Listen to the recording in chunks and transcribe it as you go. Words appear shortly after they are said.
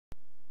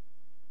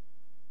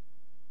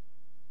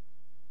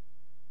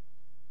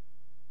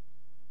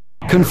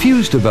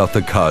Confused about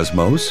the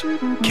cosmos?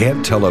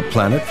 Can't tell a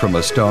planet from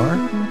a star?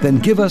 Then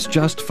give us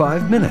just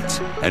 5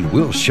 minutes and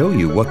we'll show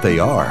you what they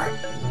are.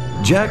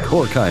 Jack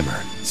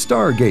Horkheimer,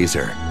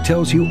 stargazer,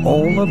 tells you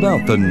all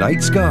about the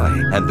night sky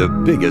and the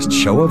biggest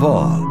show of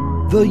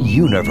all, the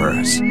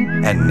universe.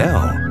 And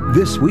now,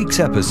 this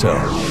week's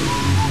episode.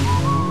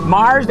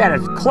 Mars at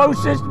its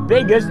closest,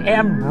 biggest,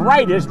 and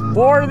brightest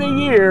for the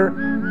year,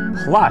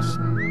 plus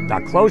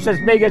the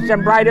closest, biggest,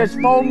 and brightest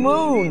full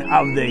moon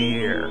of the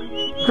year.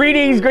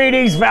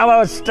 Greetings,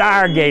 fellow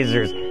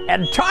stargazers.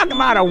 And talk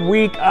about a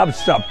week of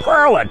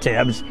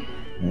superlatives.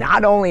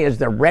 Not only is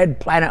the red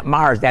planet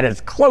Mars at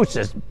its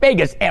closest,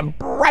 biggest, and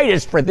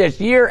brightest for this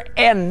year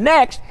and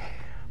next,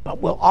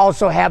 but we'll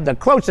also have the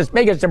closest,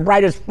 biggest, and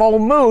brightest full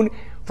moon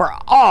for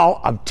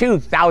all of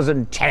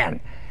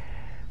 2010.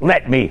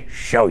 Let me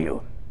show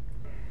you.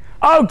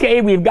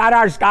 Okay, we've got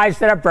our sky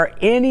set up for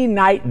any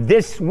night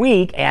this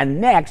week and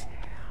next,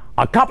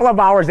 a couple of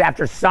hours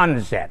after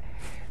sunset,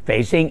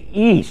 facing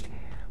east,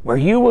 where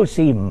you will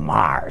see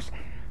Mars,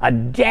 a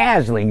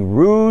dazzling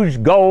rouge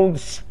gold,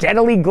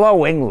 steadily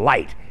glowing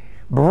light,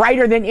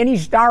 brighter than any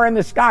star in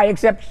the sky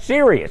except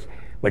Sirius,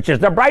 which is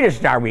the brightest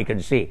star we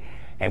can see,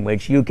 and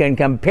which you can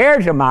compare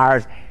to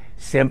Mars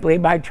simply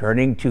by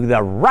turning to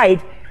the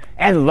right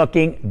and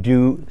looking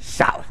due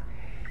south.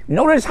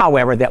 Notice,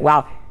 however, that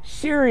while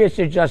Sirius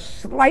is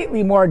just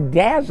slightly more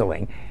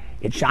dazzling,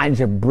 it shines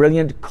a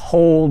brilliant,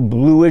 cold,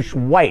 bluish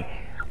white,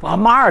 while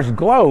Mars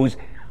glows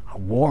a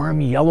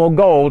warm yellow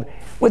gold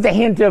with a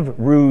hint of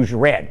rouge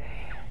red.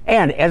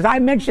 And as I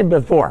mentioned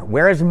before,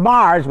 whereas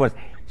Mars was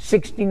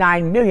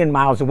 69 million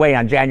miles away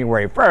on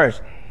January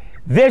 1st,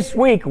 this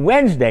week,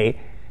 Wednesday,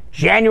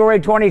 January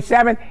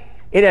 27th,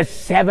 it is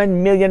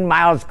 7 million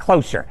miles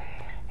closer,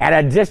 at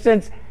a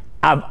distance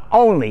of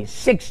only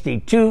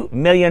 62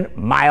 million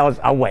miles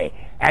away,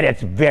 at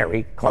its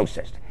very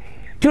closest.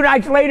 2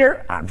 nights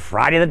later, on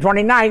Friday the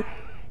 29th,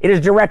 it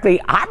is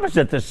directly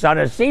opposite the sun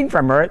as seen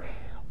from Earth,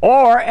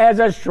 or as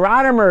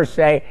astronomers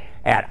say,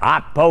 at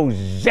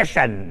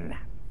opposition.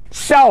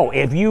 So,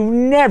 if you've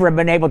never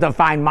been able to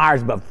find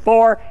Mars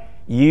before,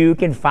 you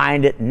can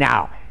find it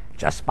now,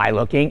 just by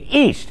looking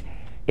east.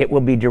 It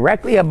will be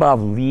directly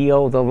above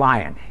Leo the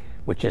Lion,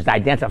 which is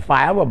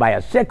identifiable by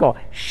a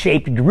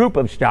sickle-shaped group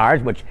of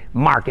stars which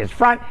mark his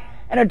front,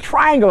 and a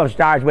triangle of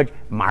stars which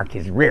mark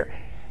his rear.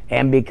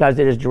 And because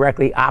it is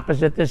directly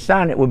opposite the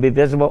sun, it will be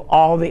visible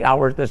all the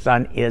hours the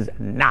sun is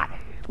not,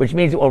 which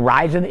means it will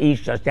rise in the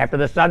east just after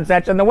the sun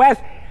sets in the west,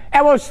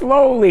 and will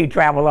slowly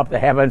travel up the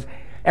heavens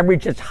and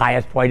reach its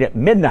highest point at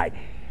midnight.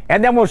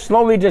 And then will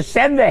slowly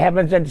descend the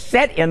heavens and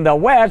set in the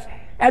west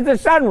as the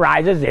sun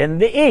rises in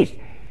the east.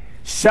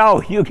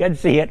 So you can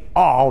see it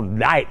all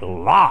night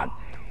long.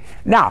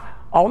 Now,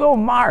 although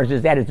Mars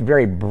is at its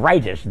very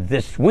brightest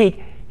this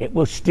week, it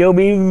will still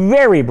be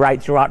very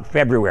bright throughout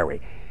February.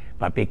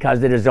 But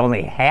because it is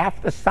only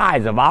half the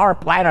size of our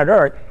planet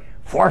Earth,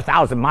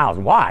 4,000 miles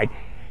wide,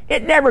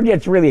 it never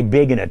gets really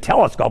big in a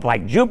telescope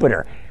like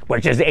Jupiter,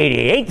 which is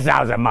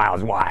 88,000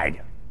 miles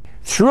wide.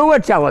 Through a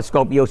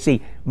telescope, you'll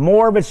see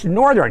more of its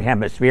northern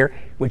hemisphere,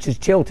 which is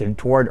tilted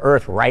toward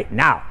Earth right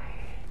now.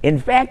 In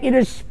fact, it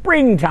is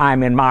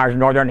springtime in Mars'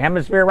 northern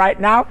hemisphere right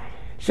now,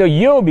 so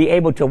you'll be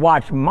able to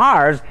watch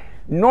Mars'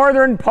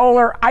 northern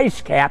polar ice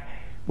cap,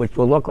 which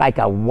will look like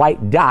a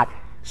white dot,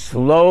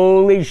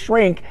 slowly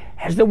shrink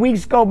as the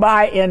weeks go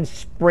by and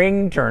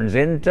spring turns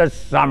into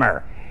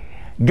summer.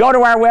 Go to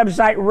our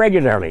website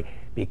regularly,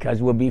 because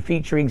we'll be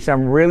featuring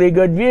some really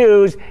good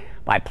views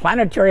by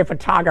planetary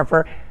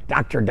photographer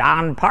Dr.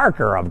 Don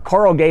Parker of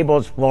Coral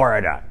Gables,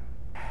 Florida.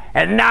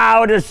 And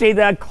now to see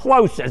the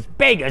closest,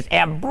 biggest,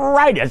 and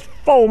brightest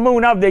full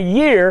moon of the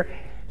year,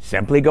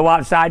 simply go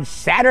outside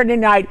Saturday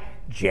night,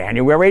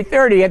 January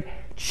 30th,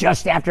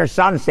 just after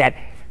sunset,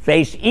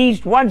 face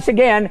east once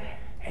again,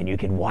 and you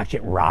can watch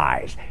it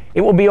rise. It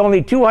will be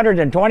only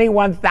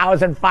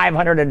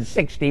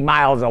 221,560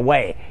 miles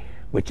away,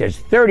 which is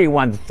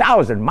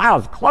 31,000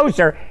 miles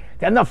closer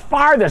than the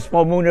farthest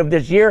full moon of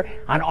this year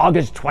on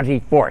August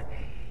 24th.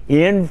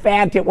 In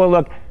fact, it will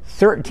look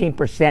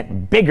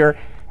 13% bigger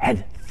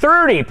and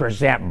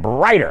 30%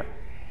 brighter.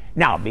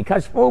 Now,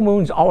 because full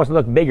moons always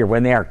look bigger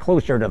when they are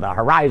closer to the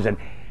horizon,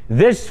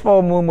 this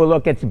full moon will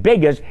look its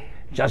biggest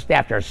just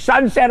after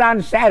sunset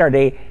on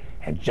Saturday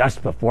and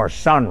just before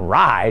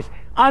sunrise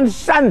on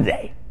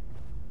Sunday.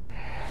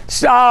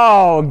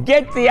 So,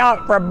 get the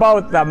out for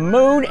both the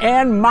moon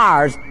and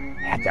Mars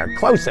at their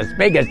closest,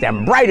 biggest,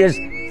 and brightest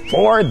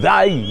for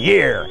the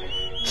year.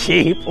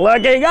 Keep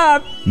looking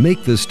up.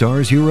 Make the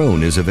Stars Your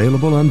Own is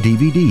available on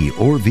DVD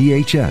or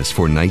VHS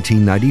for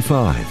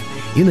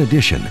 $19.95. In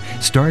addition,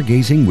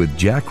 Stargazing with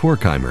Jack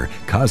Horkheimer,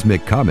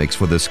 Cosmic Comics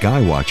for the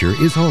Skywatcher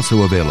is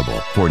also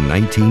available for